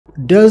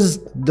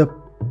Does the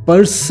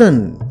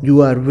person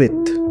you are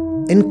with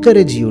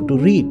encourage you to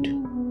read?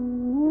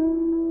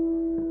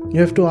 You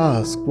have to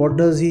ask, what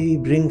does he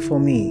bring for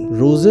me?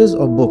 Roses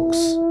or books?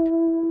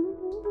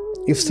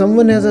 If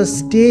someone has a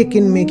stake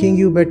in making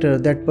you better,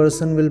 that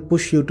person will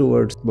push you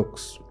towards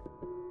books.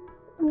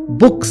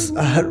 Books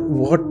are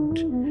what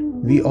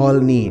we all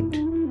need.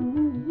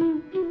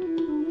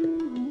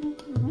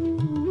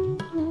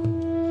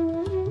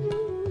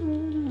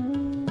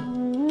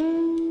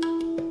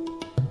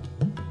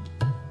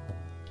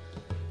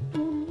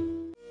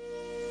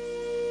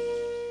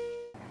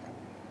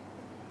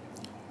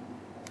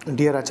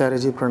 Dear Acharya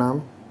Ji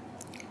Pranam,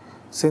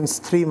 since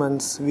 3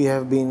 months we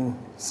have been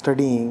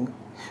studying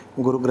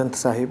Guru Granth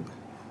Sahib,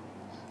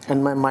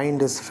 and my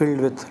mind is filled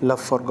with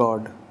love for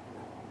God,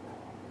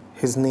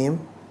 His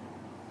name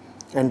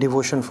and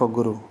devotion for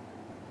Guru.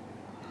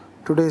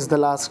 Today is the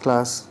last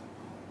class,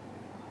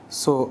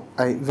 so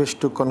I wish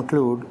to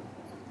conclude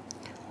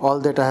all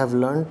that I have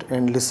learnt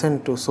and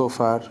listened to so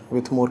far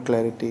with more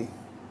clarity.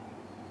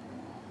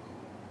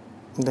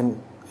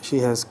 Then she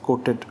has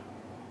quoted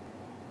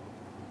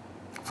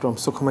from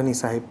Sukhmani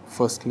Sahib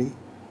firstly.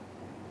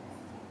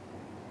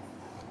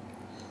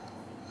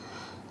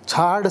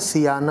 छाड़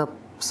सियानप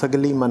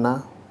सगली मना,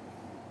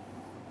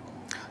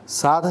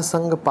 साध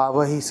संग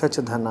पावही सच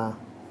धना,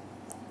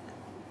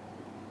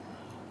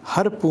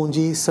 हर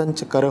पूंजी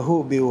संच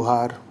करहु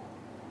बिवहार,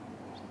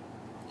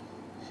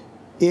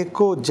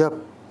 एको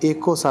जप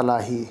एको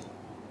सलाही,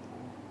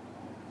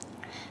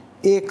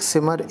 एक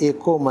सिमर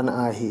एको मन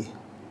आही,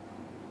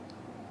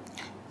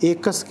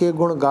 एकस के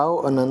गुण गाओ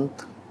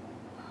अनंत,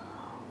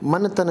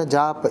 मन तन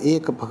जाप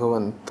एक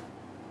भगवंत.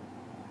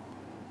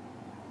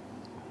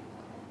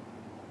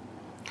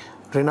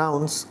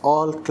 Renounce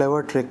all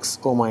clever tricks,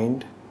 O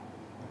mind.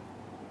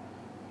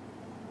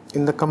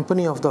 In the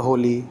company of the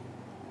holy,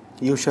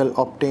 you shall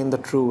obtain the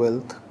true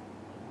wealth.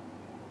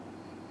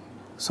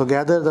 So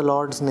gather the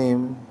Lord's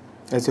name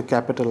as your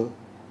capital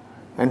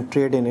and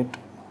trade in it.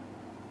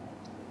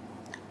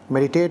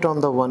 Meditate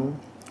on the One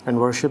and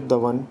worship the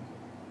One.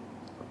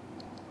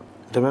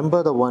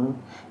 Remember the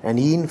One and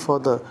yearn for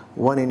the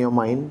One in your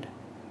mind.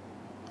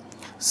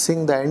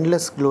 Sing the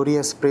endless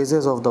glorious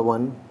praises of the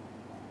One.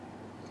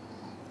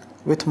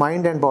 With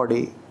mind and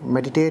body,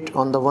 meditate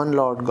on the one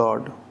Lord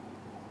God.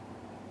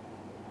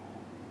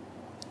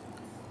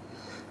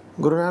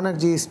 Guru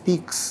Nanak Ji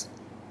speaks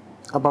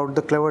about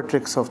the clever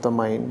tricks of the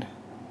mind,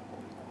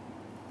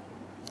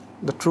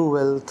 the true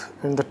wealth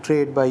and the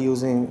trade by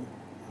using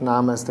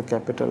Naam as the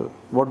capital.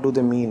 What do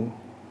they mean?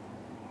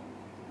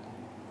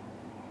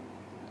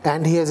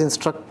 And he has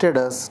instructed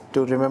us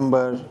to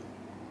remember,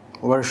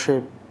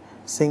 worship,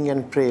 sing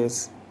and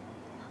praise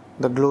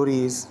the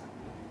glories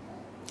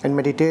and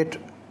meditate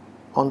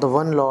on the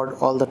one Lord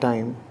all the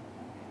time.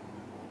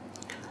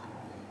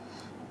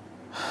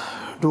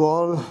 Do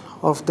all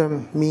of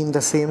them mean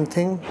the same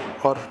thing,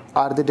 or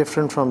are they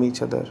different from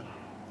each other?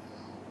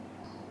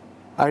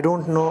 I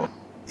don't know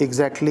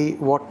exactly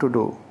what to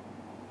do.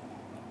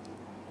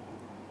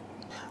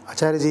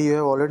 Acharya Ji, you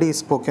have already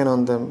spoken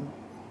on them.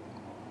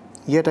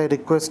 Yet I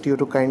request you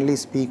to kindly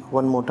speak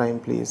one more time,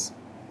 please.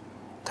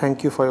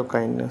 Thank you for your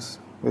kindness.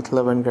 With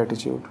love and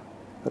gratitude,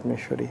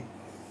 Parmeshwari.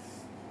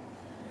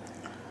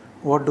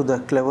 What do the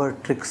clever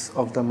tricks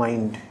of the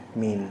mind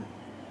mean?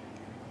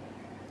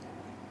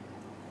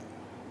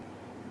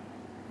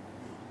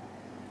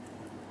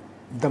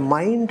 The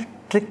mind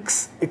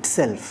tricks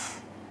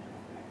itself.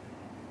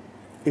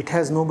 It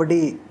has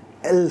nobody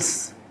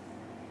else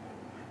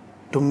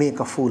to make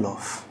a fool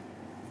of.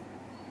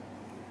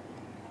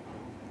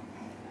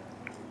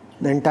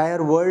 The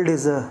entire world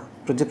is a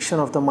projection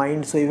of the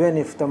mind, so even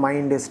if the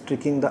mind is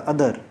tricking the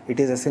other, it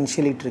is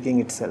essentially tricking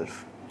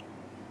itself.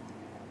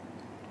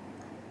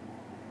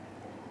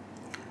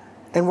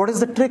 And what is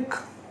the trick?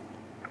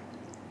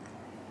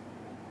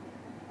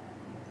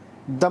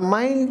 The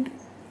mind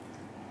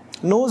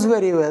knows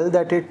very well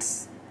that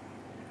its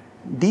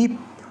deep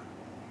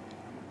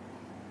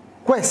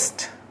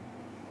quest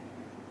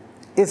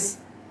is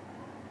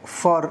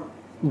for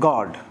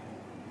God.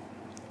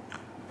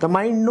 The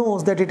mind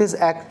knows that it is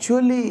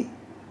actually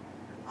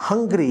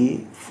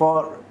hungry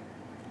for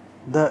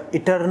the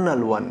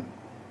Eternal One.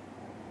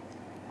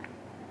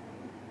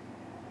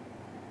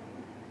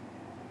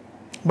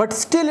 But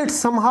still it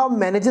somehow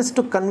manages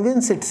to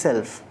convince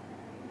itself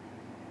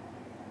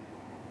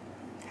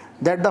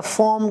that the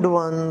formed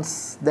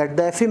ones, that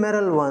the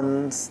ephemeral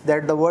ones,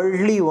 that the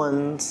worldly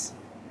ones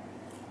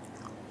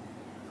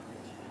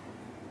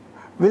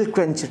will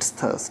quench its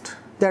thirst.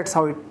 That's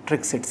how it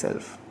tricks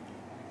itself.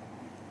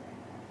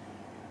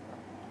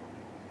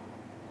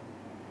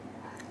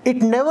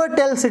 It never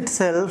tells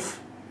itself,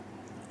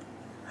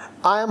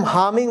 I am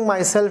harming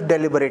myself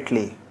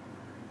deliberately.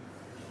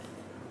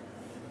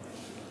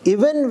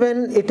 Even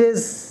when it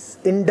is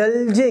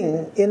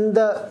indulging in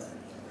the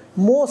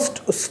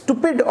most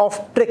stupid of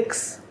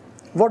tricks,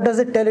 what does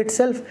it tell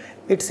itself?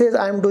 It says,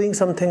 I am doing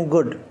something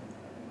good.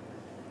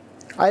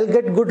 I'll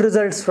get good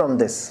results from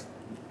this.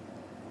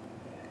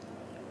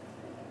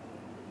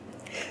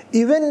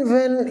 even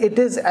when it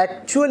is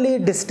actually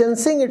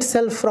distancing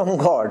itself from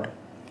God,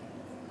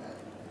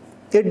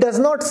 it does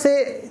not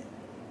say,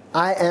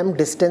 I am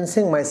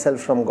distancing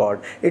myself from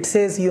God. It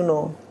says,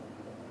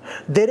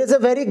 there is a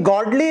very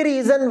godly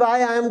reason why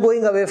I am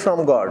going away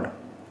from God.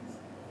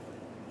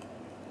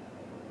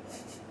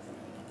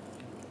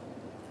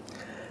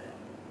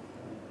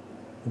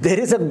 There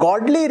is a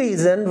godly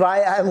reason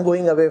why I am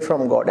going away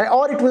from God.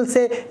 Or it will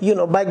say,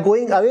 by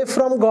going away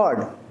from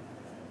God,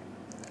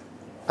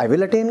 I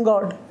will attain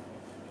God.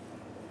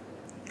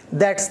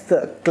 That's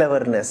the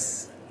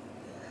cleverness.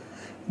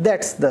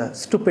 That's the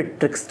stupid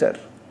trickster.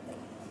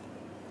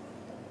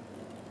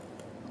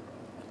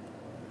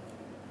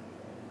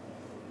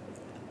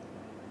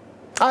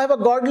 I have a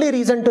godly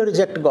reason to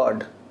reject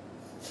God.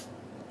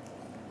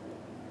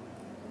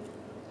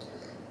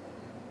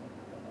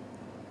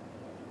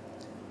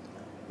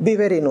 Be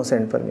very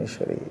innocent,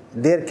 Parmeshwari.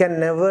 There can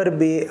never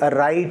be a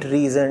right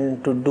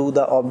reason to do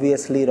the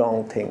obviously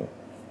wrong thing.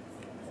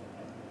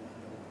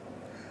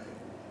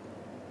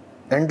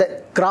 And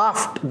the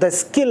craft, the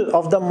skill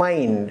of the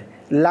mind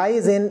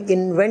lies in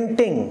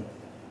inventing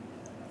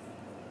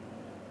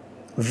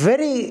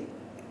very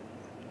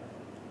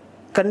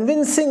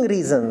convincing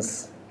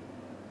reasons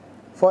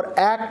for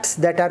acts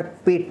that are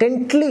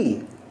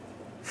patently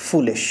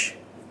foolish.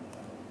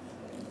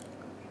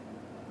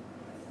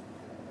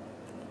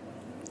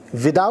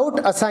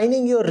 Without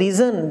assigning your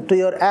reason to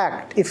your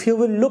act, if you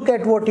will look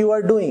at what you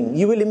are doing,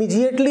 you will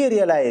immediately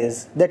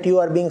realize that you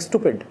are being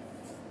stupid.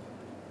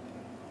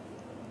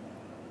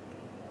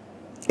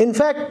 In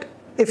fact,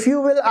 if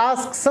you will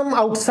ask some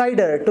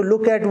outsider to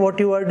look at what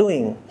you are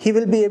doing, he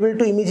will be able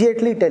to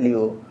immediately tell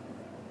you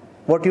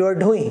what you are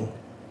doing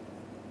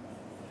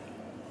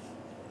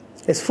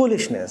is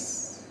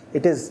foolishness.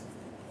 It is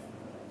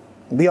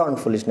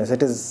beyond foolishness.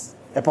 It is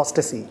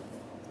apostasy.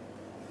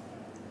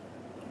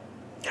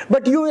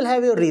 But you will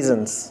have your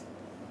reasons.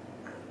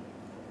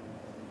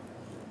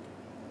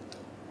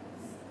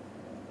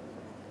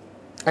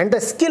 And the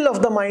skill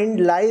of the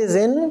mind lies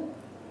in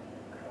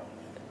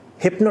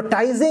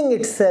hypnotizing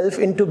itself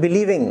into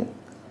believing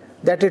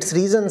that its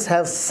reasons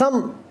have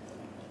some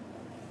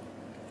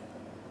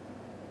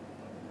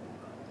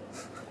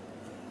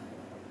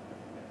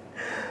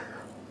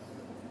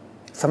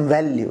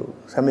value,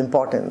 some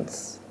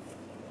importance,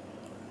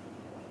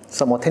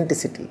 some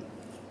authenticity.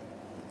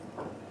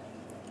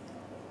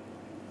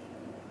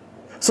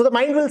 So the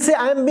mind will say,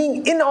 I am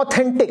being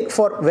inauthentic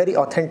for very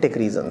authentic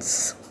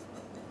reasons.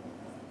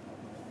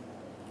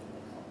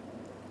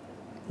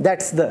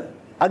 That's the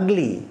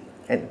ugly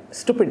and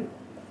stupid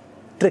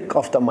trick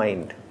of the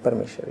mind,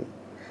 Parmeshwari.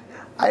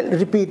 I'll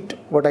repeat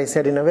what I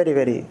said in a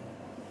very,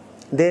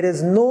 there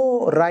is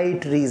no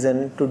right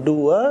reason to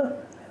do a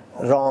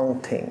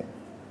wrong thing.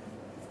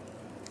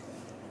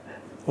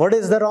 What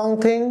is the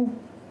wrong thing?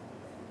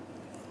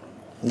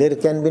 There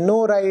can be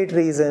no right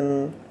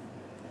reason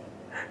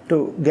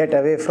to get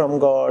away from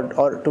God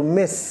or to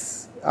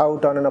miss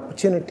out on an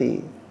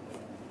opportunity.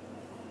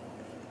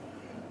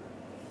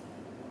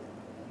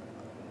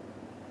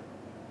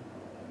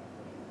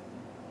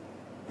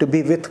 To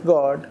be with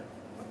God.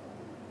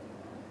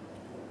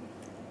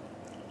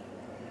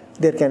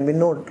 There can be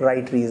no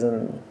right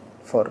reason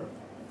for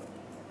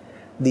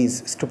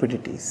these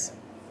stupidities.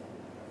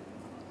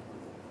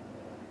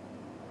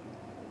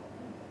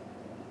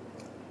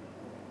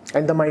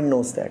 And the mind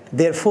knows that.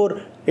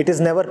 Therefore, it is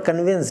never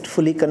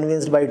fully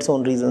convinced by its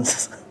own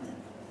reasons.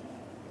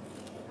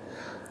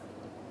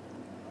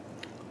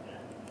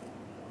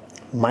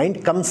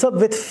 Mind comes up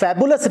with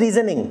fabulous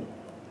reasoning,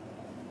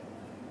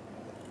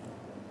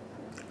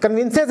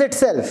 convinces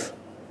itself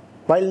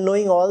while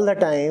knowing all the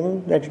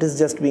time that it is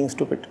just being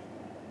stupid.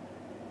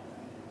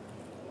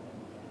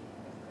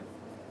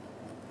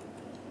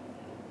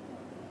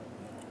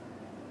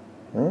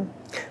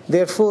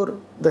 Therefore,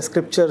 the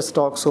scriptures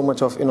talk so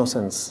much of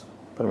innocence,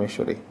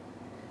 Parmeshwari.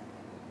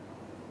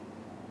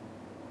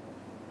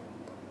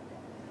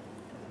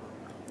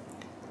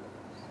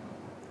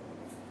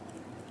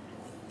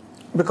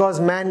 Because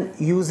man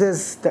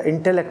uses the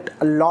intellect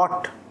a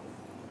lot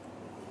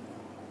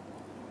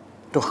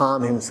to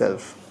harm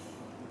himself.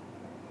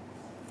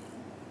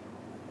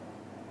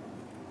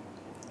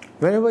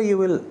 Whenever you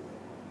will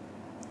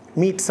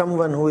meet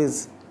someone who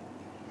is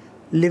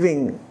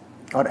living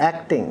or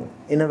acting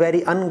in a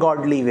very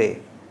ungodly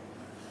way,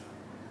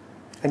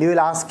 and you will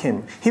ask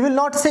him, he will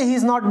not say he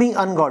is not being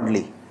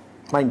ungodly,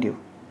 mind you.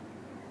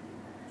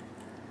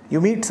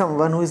 You meet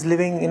someone who is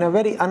living in a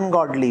very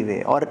ungodly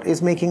way or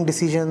is making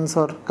decisions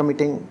or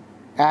committing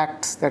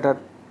acts that are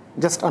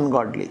just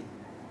ungodly.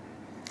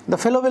 The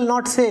fellow will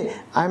not say,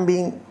 I am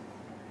being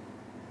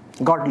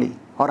godly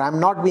or I am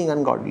not being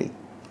ungodly.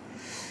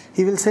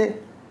 He will say,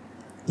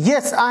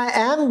 yes, I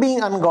am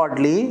being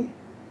ungodly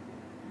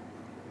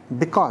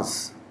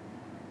because.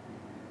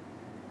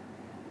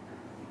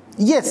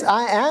 Yes,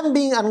 I am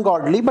being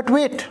ungodly, but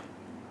wait.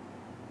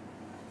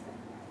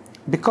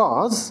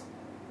 Because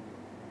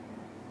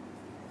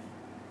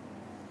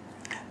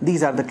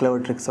these are the clever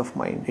tricks of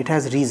mind. It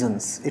has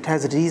reasons. It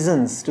has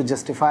reasons to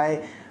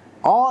justify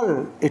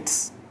all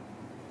its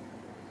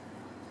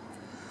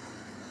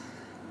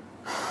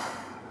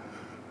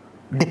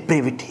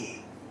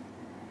depravity.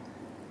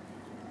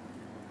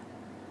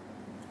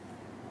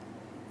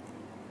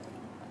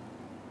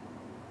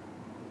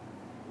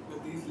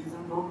 But these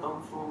reasons don't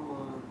come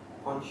from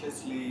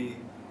consciously,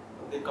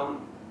 they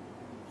come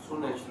so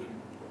naturally.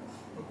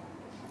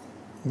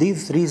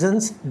 These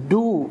reasons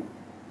do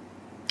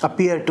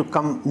appear to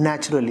come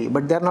naturally,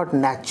 but they are not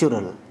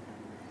natural.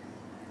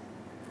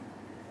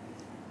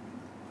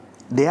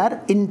 They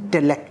are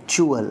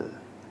intellectual.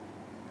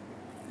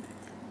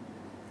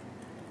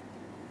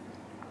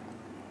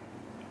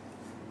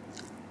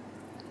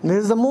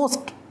 This is the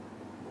most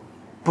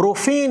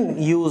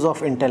profane use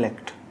of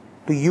intellect.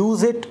 To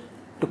use it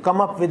to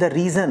come up with a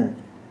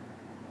reason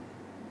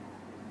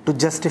to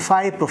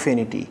justify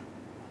profanity.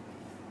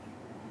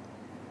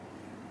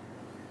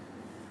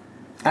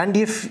 And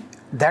if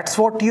that's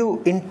what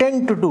you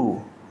intend to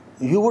do,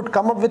 you would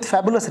come up with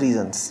fabulous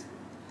reasons.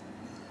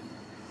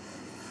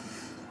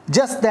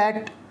 Just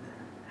that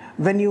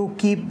when you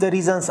keep the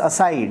reasons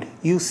aside,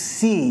 you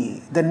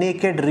see the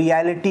naked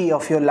reality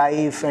of your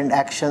life and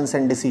actions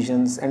and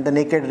decisions, and the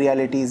naked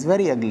reality is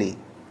very ugly.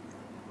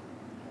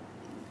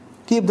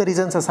 Keep the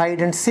reasons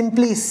aside and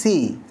simply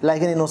see,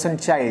 like an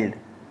innocent child,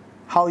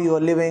 how you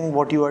are living,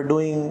 what you are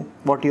doing,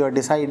 what you are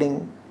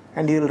deciding,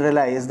 and you will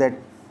realize that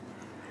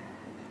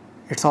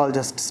it's all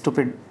just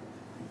stupid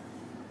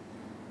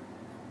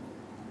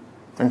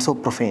and so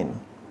profane.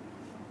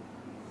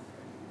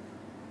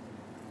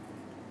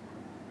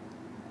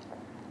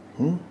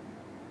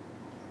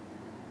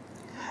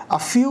 A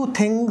few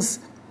things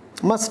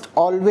must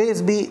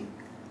always be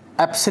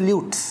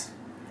absolutes.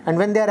 And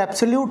when they are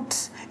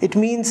absolutes, it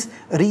means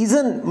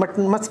reason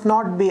must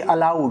not be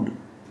allowed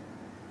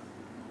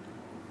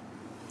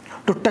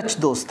to touch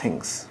those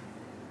things.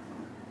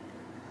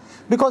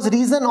 Because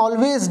reason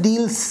always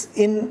deals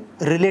in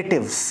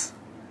relatives.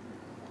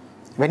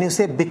 When you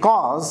say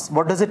because,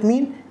 what does it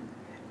mean?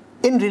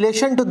 In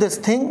relation to this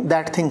thing,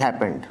 that thing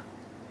happened.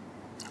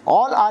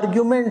 All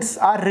arguments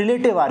are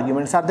relative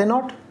arguments, are they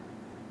not?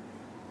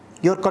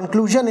 Your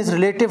conclusion is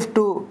relative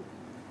to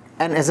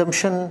an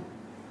assumption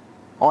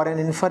or an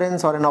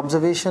inference or an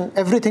observation.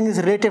 Everything is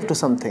relative to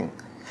something.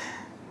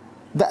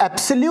 The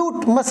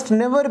absolute must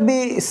never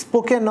be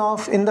spoken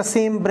of in the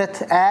same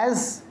breath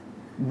as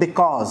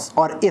because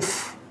or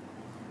if.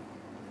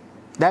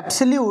 The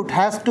absolute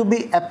has to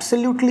be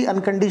absolutely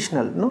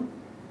unconditional, no?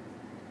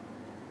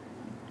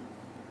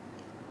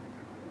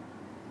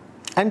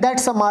 And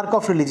that's a mark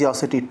of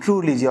religiosity,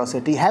 true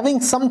religiosity,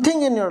 having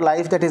something in your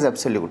life that is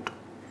absolute.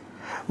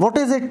 What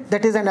is it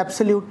that is an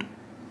absolute?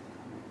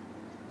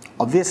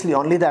 Obviously,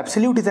 only the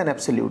absolute is an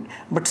absolute.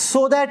 But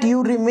so that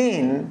you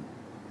remain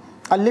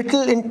a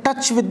little in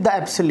touch with the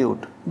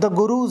absolute, the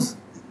Gurus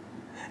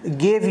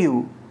gave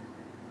you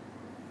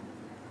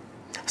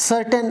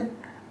certain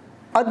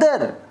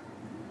other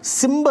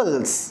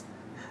symbols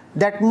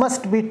that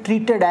must be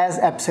treated as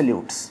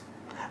absolutes.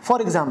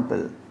 For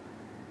example,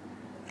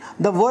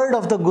 the word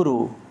of the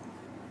Guru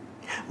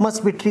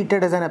must be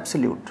treated as an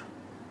absolute.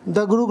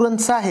 The Guru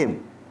Granth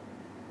Sahib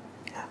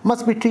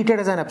must be treated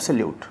as an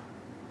absolute.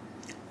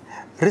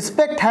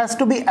 Respect has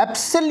to be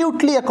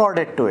absolutely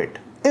accorded to it,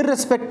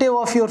 irrespective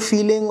of your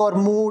feeling or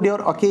mood,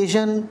 your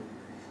occasion,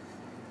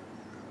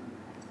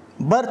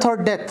 birth or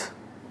death,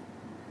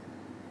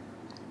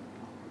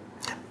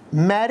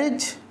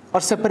 marriage or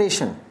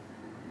separation.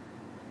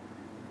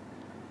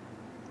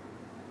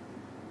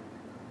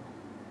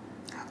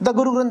 The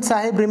Guru Granth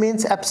Sahib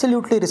remains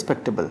absolutely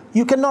respectable.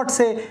 You cannot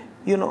say,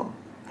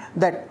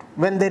 that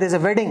when there is a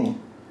wedding,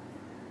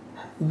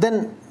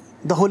 then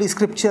the Holy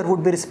Scripture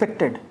would be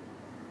respected.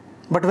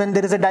 But when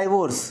there is a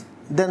divorce,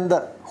 then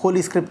the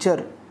Holy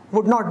Scripture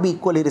would not be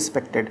equally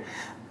respected.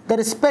 The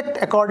respect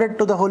accorded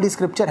to the Holy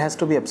Scripture has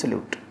to be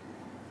absolute.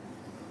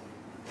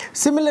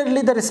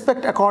 Similarly, the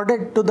respect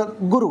accorded to the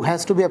Guru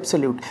has to be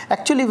absolute.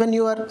 Actually, when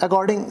you are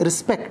according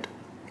respect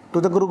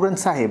to the Guru Granth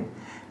Sahib,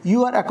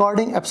 you are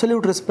according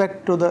absolute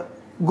respect to the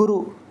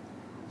Guru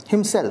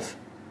himself.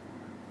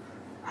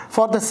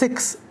 For the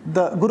Sikhs,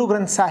 the Guru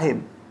Granth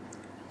Sahib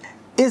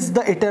is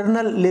the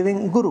eternal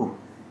living Guru.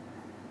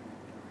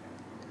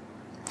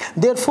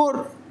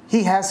 Therefore,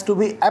 he has to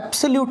be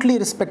absolutely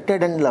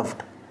respected and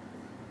loved.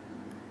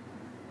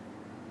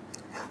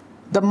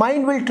 The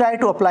mind will try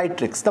to apply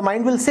tricks. The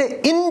mind will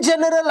say, in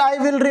general, I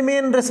will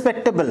remain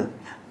respectable.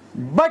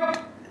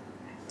 But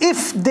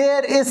if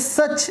there is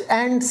such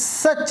and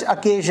such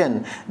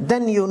occasion,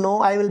 then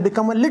I will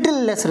become a little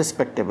less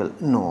respectable.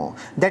 No,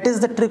 that is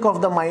the trick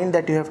of the mind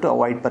that you have to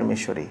avoid,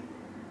 Parmeshwari.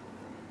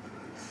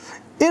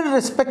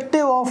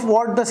 Irrespective of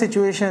what the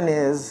situation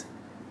is,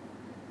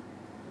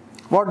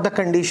 what the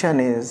condition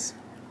is,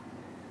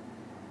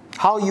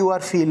 how you are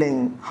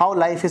feeling, how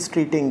life is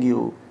treating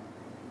you,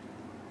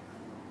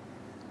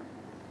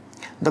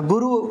 the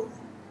Guru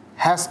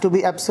has to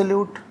be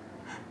absolute,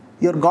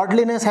 your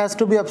godliness has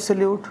to be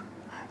absolute,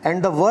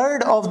 and the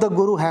word of the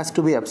Guru has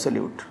to be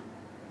absolute.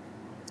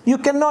 You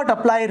cannot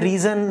apply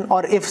reason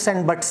or ifs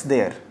and buts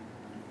there.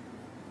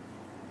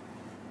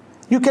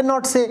 You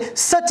cannot say,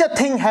 such a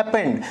thing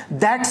happened.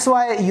 That's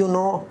why,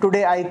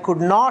 today I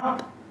could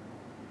not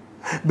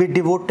be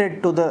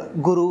devoted to the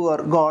Guru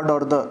or God or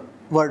the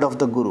word of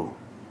the Guru.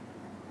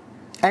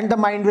 And the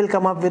mind will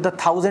come up with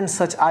 1,000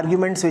 such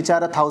arguments which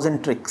are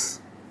 1,000 tricks.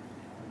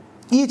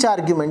 Each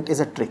argument is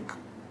a trick.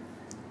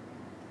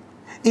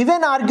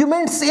 Even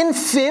arguments in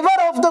favor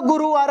of the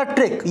Guru are a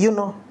trick,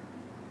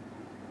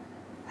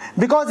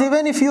 Because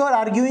even if you are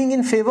arguing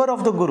in favor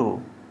of the Guru,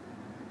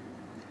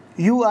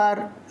 you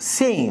are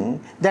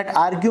saying that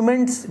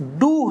arguments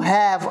do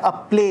have a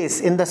place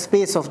in the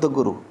space of the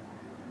Guru.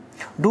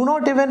 Do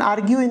not even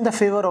argue in the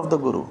favor of the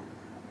Guru.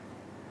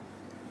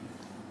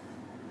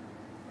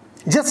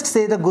 Just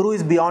say the Guru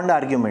is beyond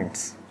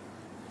arguments.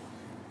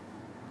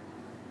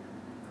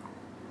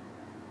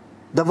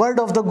 The word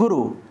of the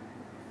Guru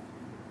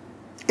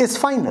is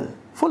final,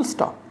 full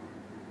stop.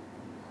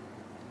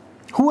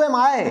 Who am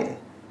I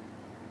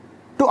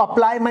to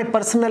apply my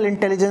personal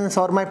intelligence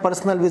or my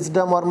personal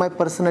wisdom or my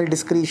personal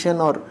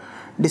discretion or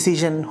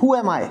decision? Who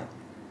am I?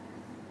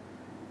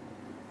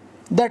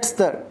 That's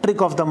the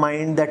trick of the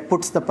mind that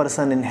puts the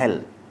person in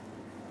hell.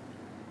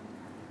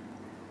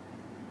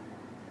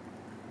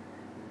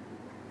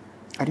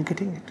 Are you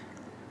getting it?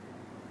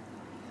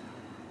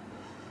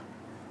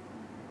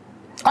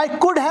 I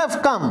could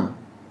have come,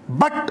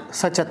 but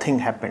such a thing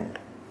happened.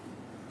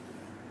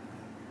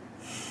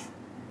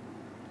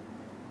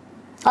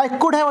 I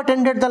could have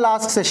attended the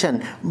last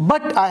session,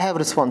 but I have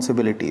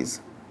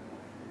responsibilities.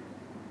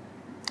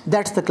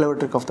 That's the clever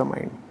trick of the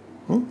mind.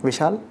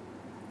 Vishal?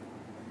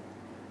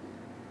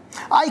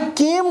 I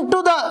came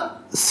to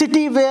the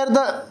city where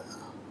the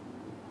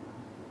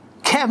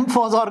camp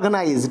was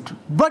organized,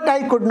 but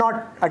I could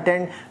not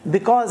attend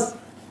because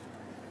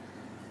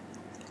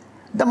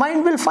the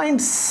mind will find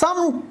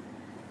some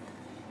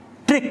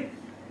trick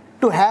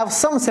to have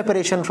some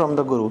separation from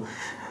the Guru.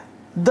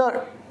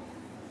 The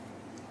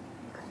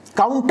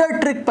counter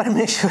trick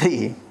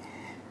Parameshwari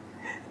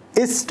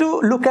is to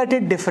look at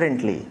it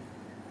differently.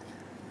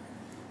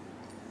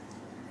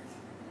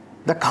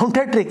 The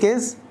counter trick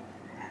is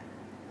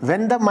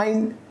when the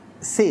mind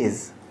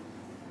says,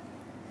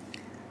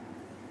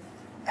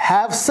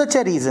 have such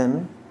a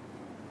reason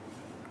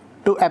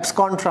to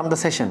abscond from the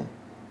session.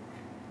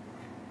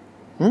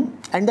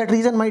 And that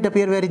reason might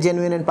appear very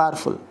genuine and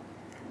powerful.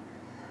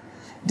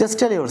 Just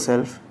tell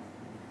yourself,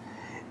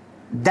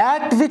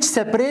 that which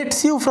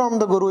separates you from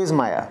the Guru is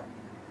Maya.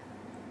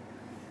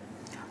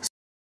 So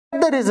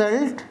look at the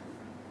result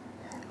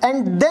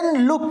and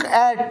then look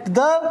at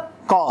the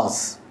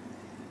cause.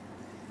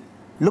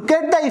 Look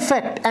at the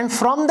effect, and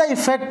from the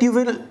effect you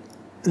will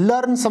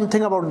learn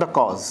something about the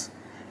cause.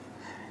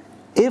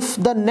 If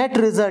the net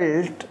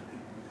result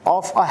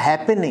of a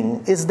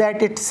happening is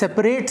that it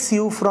separates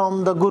you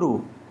from the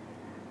Guru,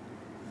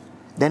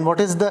 then what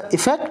is the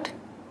effect?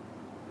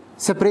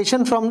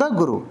 Separation from the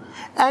Guru.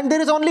 And there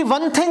is only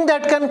one thing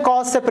that can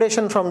cause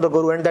separation from the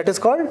Guru, and that is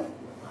called.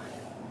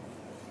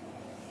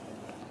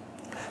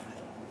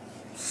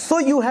 So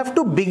you have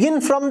to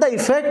begin from the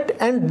effect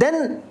and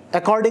then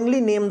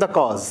accordingly name the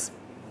cause.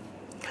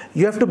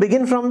 You have to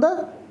begin from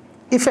the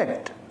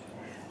effect.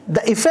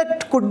 The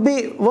effect could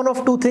be one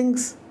of two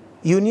things: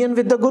 union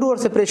with the Guru or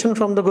separation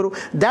from the Guru.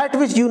 That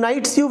which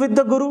unites you with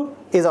the Guru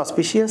is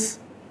auspicious,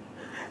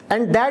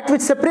 and that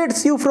which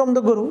separates you from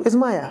the Guru is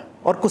Maya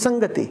or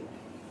Kusangati.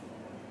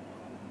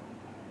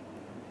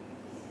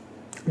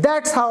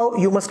 That's how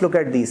you must look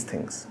at these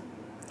things.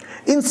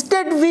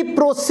 Instead, we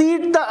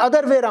proceed the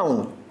other way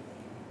around.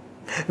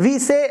 We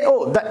say,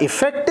 oh, the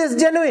effect is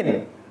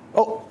genuine.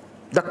 Oh,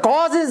 the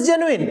cause is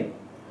genuine.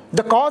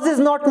 The cause is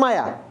not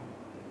Maya.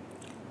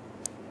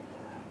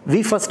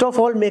 We first of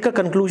all make a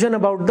conclusion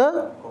about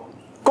the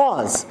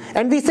cause.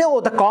 And we say, oh,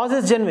 the cause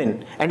is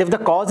genuine. And if the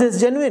cause is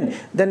genuine,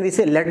 then we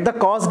say, let the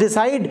cause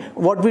decide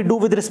what we do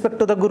with respect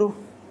to the Guru.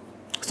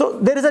 So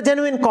there is a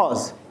genuine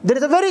cause. There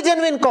is a very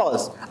genuine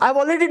cause. I have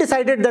already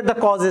decided that the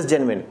cause is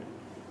genuine.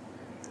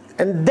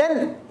 And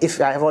then, if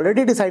I have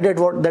already decided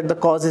that the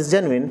cause is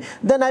genuine,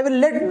 then I will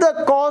let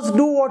the cause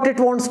do what it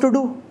wants to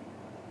do.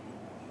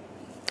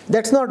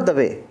 That's not the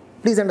way.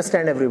 Please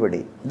understand,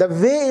 everybody. The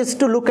way is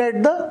to look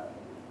at the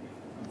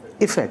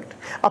effect.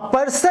 A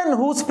person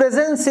whose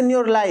presence in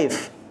your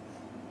life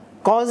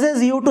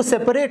causes you to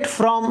separate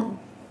from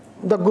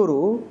the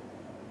Guru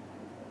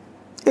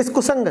is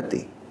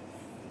Kusangati,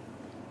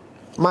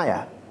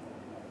 Maya.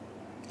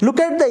 Look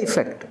at the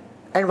effect.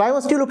 And why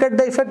must you look at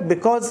the effect?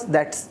 Because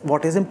that's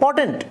what is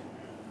important.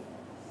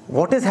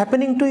 What is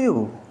happening to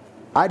you?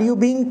 Are you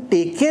being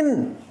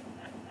taken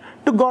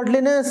to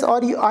godliness,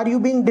 or are you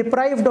being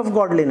deprived of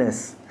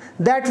godliness?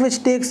 That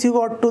which takes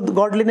you out to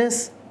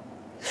godliness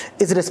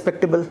is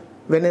respectable,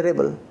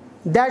 venerable.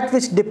 That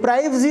which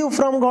deprives you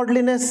from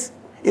godliness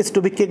is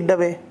to be kicked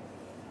away.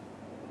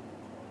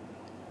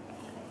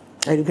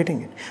 Are you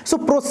getting it? So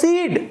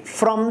proceed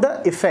from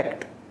the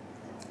effect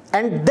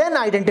and then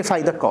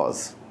identify the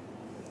cause.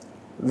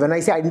 When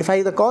I say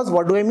identify the cause,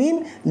 what do I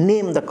mean?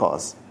 Name the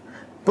cause.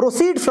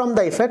 Proceed from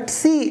the effect,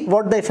 see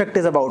what the effect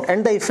is about.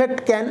 And the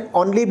effect can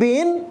only be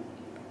in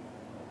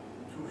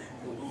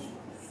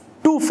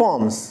two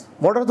forms.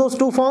 What are those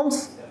two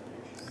forms?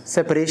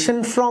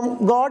 Separation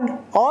from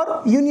God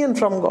or union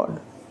from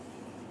God.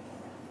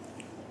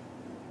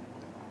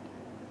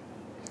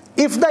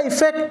 If the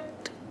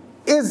effect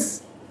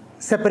is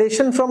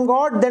separation from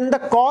God, then the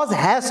cause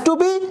has to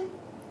be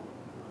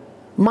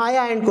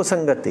Maya and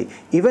Kusangati.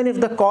 Even if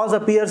the cause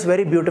appears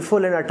very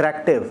beautiful and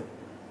attractive,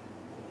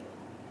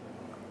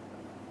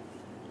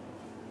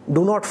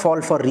 do not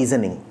fall for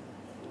reasoning.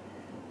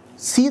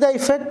 See the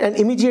effect and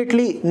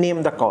immediately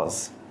name the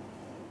cause.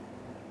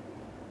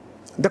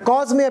 The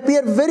cause may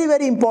appear very,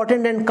 very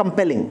important and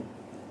compelling,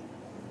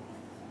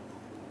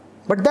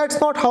 but that's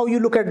not how you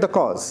look at the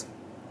cause.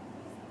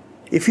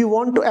 If you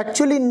want to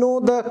actually know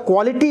the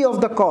quality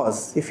of the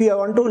cause, if you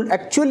want to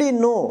actually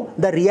know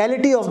the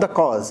reality of the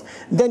cause,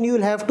 then you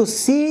will have to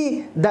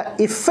see the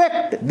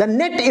effect, the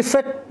net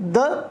effect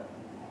the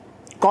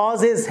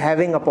cause is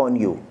having upon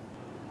you.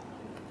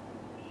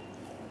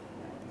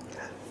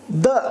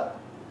 The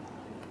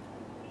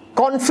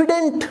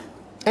confident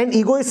and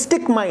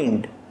egoistic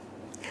mind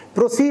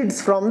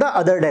proceeds from the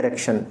other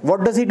direction.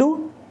 What does he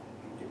do?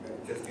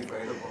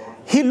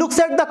 He looks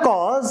at the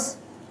cause,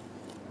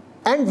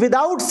 and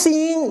without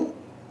seeing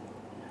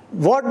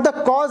what the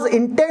cause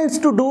intends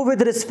to do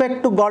with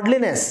respect to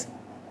godliness,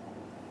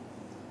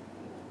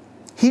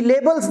 he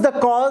labels the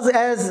cause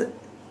as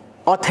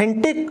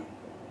authentic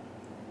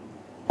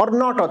or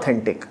not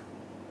authentic.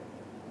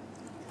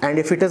 And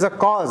if it is a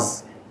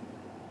cause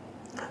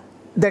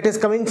that is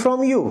coming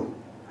from you,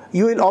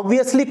 you will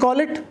obviously call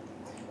it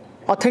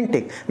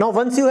authentic. Now,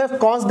 once you have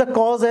caused the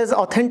cause as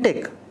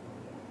authentic,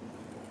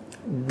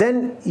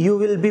 then you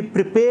will be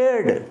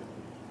prepared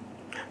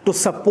to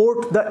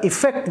support the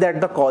effect that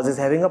the cause is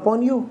having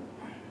upon you.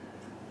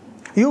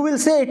 You will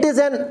say it is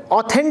an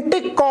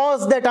authentic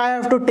cause that I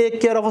have to take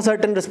care of a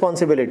certain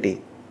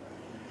responsibility.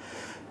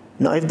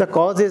 Now, if the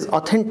cause is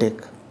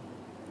authentic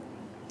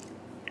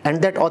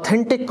and that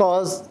authentic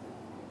cause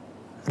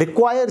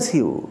requires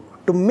you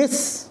to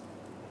miss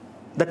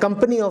the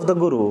company of the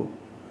Guru,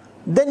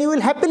 then you will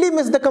happily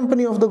miss the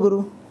company of the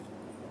Guru,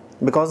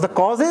 because the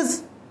cause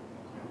is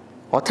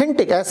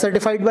authentic as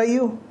certified by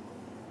you.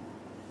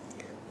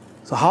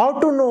 So how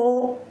to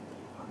know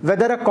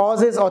whether a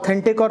cause is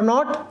authentic or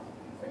not?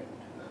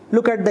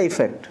 Look at the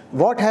effect.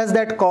 What has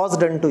that cause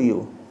done to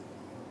you?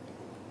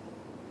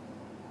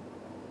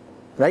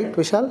 Right,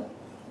 Vishal?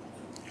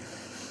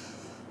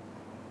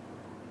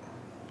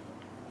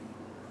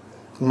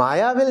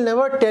 Maya will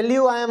never tell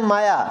you I am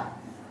Maya.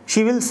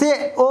 She will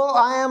say, oh,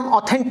 I am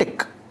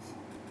authentic.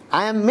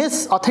 I am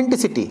Miss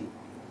Authenticity.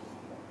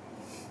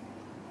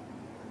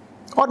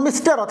 Or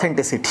Mr.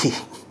 Authenticity.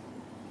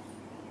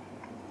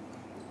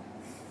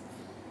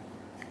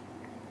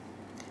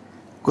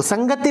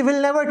 Kusangati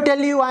will never tell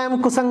you I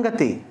am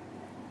Kusangati.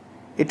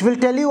 It will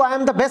tell you I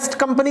am the best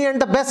company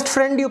and the best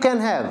friend you can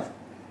have.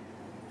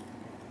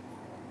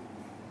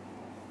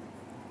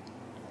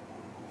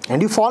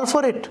 And you fall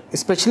for it,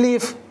 especially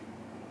if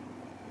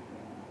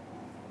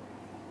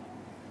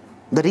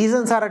the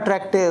reasons are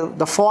attractive,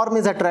 the form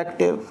is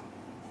attractive.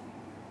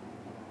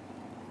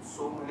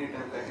 So many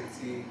times I can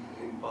see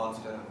in past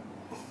I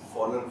have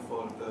fallen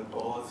for the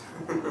cause.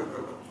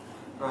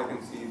 Now I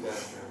can see that.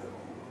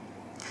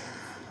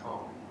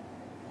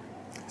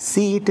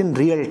 See it in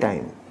real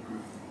time.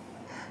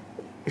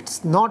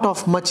 It's not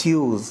of much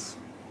use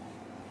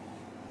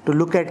to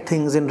look at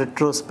things in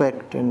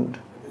retrospect and...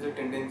 There's a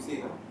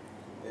tendency,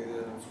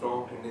 there's a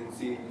strong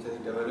tendency which has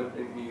developed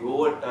in me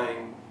over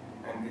time,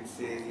 and it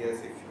says, yes,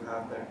 if you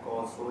have that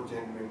cause so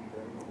genuine,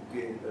 then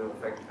okay, the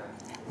effect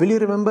has. Will you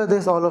remember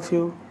this, all of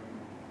you?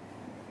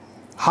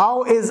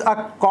 How is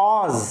a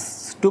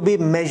cause to be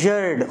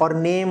measured or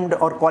named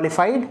or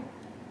qualified?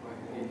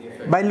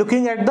 By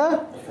looking at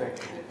the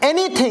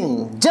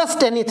anything,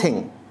 just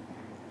anything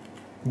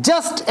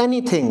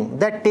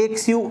that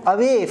takes you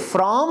away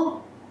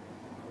from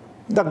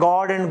the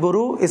God and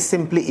Guru is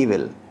simply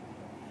evil.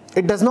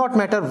 It does not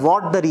matter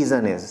what the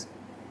reason is.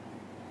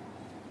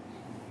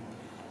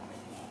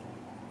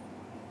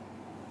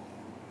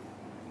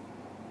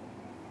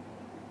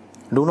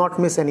 Do not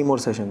miss any more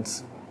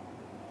sessions.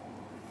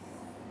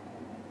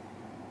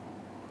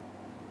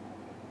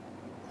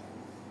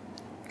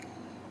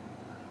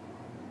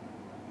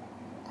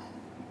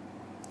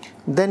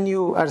 Then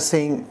you are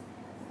saying,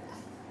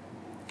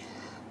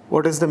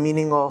 what is the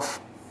meaning of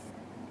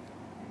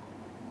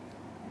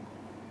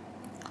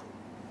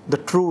the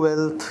true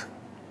wealth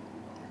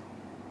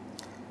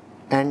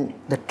and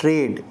the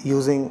trade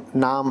using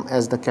Naam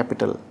as the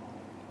capital?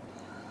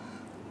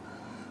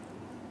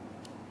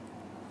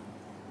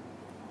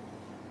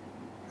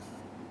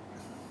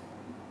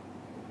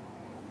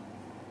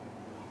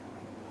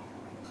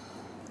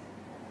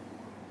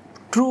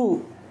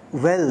 True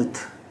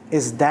wealth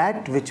is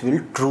that which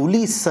will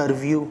truly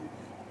serve you.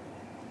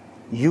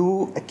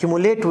 You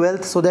accumulate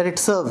wealth so that it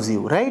serves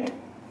you, right?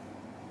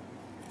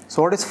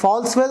 So what is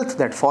false wealth?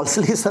 That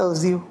falsely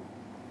serves you.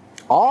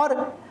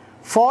 Or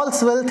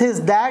false wealth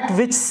is that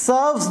which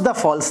serves the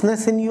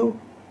falseness in you.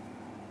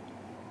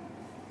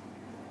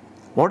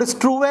 What is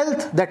true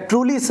wealth? That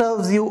truly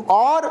serves you,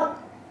 or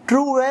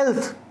true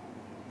wealth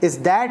is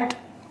that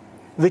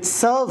which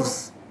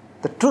serves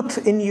the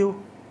truth in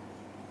you.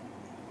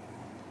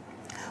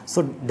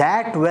 So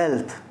that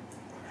wealth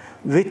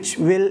which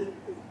will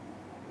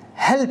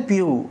help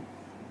you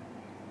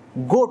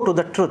go to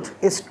the truth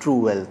is true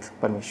wealth,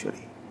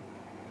 Parmeshwari.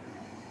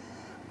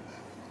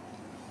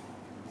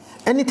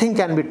 Anything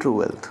can be true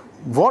wealth.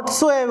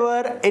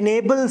 Whatsoever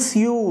enables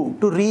you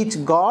to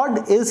reach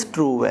God is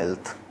true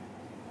wealth.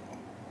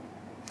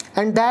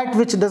 And that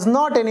which does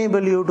not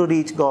enable you to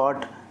reach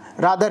God,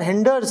 rather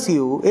hinders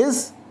you,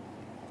 is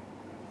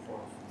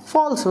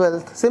false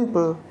wealth.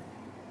 Simple.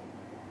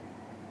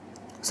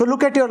 So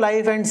look at your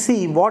life and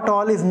see what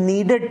all is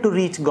needed to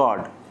reach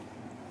God.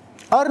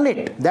 Earn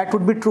it. That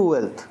would be true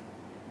wealth.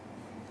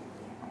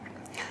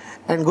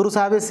 And Guru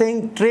Sahib is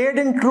saying, trade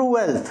in true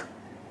wealth.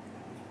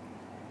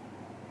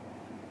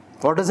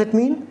 What does it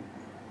mean?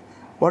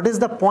 What is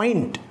the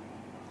point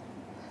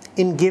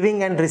in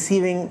giving and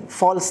receiving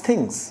false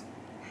things?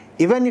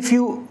 Even if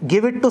you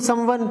give it to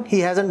someone, he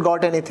hasn't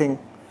got anything.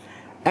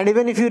 And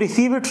even if you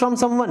receive it from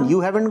someone,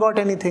 you haven't got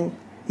anything.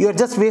 You are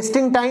just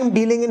wasting time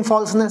dealing in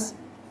falseness.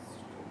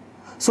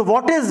 So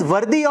what is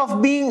worthy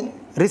of being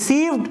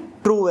received?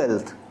 True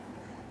wealth.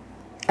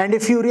 And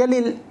if you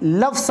really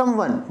love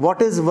someone,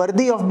 what is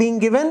worthy of being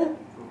given?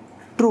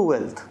 True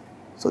wealth.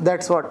 So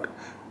that's what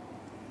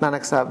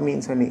Nanak Sahib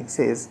means when he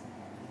says,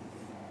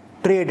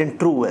 trade in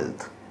true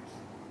wealth.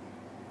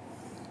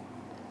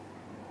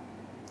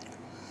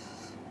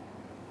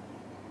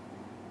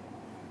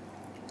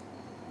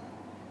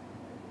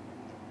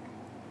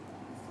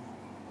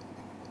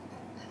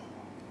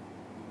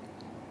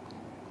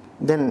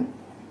 Then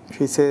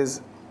she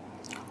says,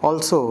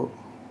 also,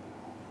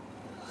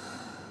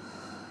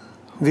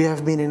 we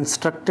have been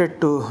instructed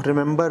to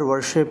remember,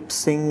 worship,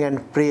 sing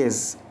and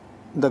praise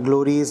the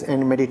glories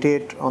and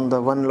meditate on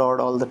the one Lord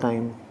all the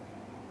time.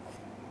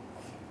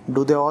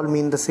 Do they all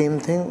mean the same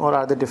thing or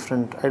are they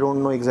different? I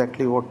don't know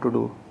exactly what to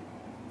do.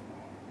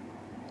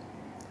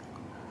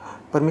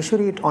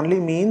 Parmeshwari, it only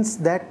means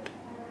that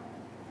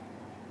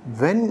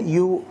when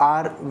you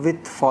are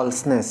with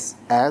falseness,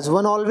 as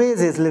one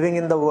always is living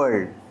in the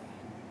world,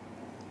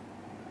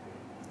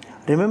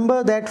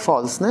 remember that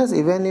falseness,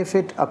 even if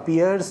it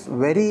appears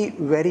very,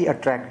 very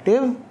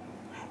attractive,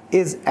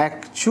 is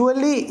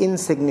actually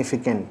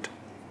insignificant.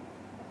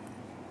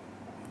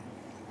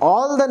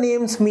 All the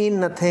names mean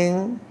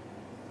nothing.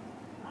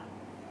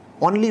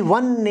 Only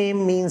one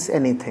name means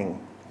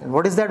anything. And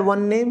what is that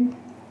one name?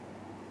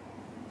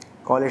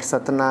 Call it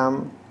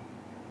Satnam.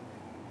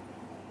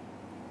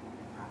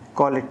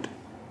 Call it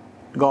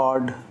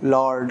God,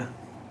 Lord.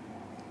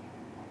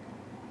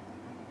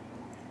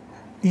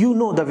 You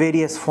know the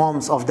various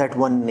forms of that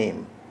one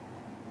name.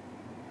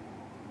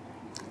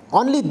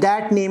 Only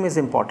that name is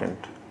important.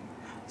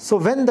 So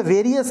when the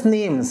various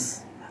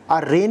names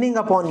are raining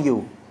upon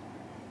you,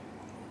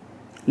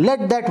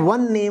 let that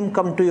one name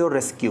come to your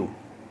rescue.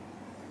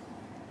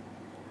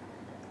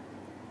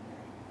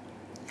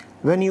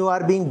 When you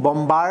are being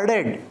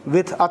bombarded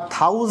with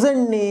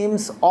 1,000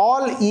 names,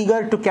 all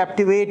eager to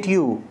captivate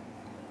you,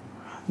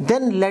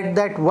 then let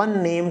that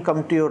one name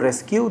come to your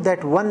rescue.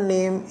 That one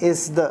name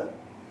is the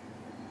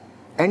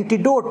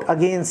antidote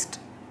against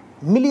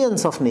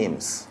millions of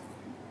names.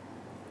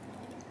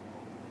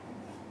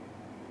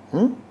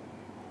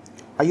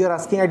 You are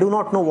asking, I do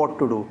not know what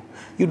to do.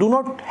 You do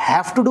not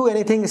have to do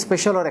anything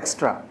special or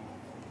extra.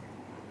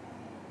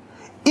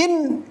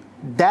 In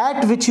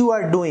that which you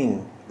are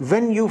doing,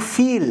 when you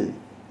feel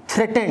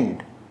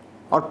threatened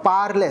or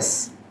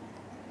powerless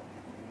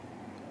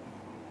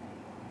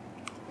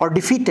or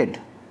defeated,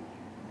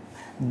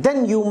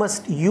 then you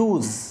must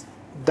use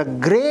the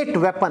great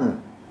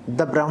weapon,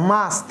 the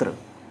Brahmastra,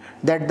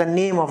 that the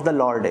name of the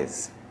Lord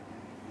is.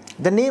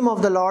 The name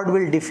of the Lord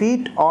will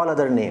defeat all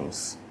other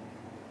names.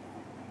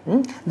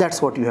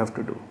 That's what you have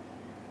to do.